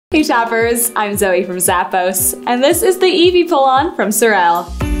Hey shoppers, I'm Zoe from Zappos, and this is the Eevee pull-on from Sorel.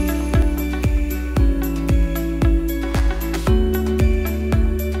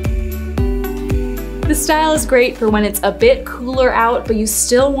 The style is great for when it's a bit cooler out, but you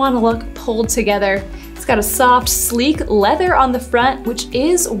still want to look pulled together. It's got a soft, sleek leather on the front, which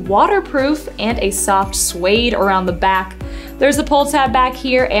is waterproof, and a soft suede around the back. There's a pull tab back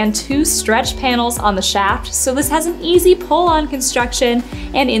here and two stretch panels on the shaft, so this has an easy pull-on construction,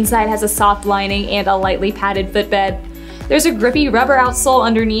 and inside has a soft lining and a lightly padded footbed. There's a grippy rubber outsole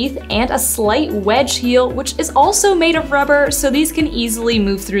underneath and a slight wedge heel, which is also made of rubber, so these can easily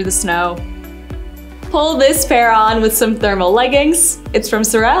move through the snow. Pull this pair on with some thermal leggings. It's from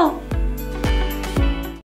Sorel.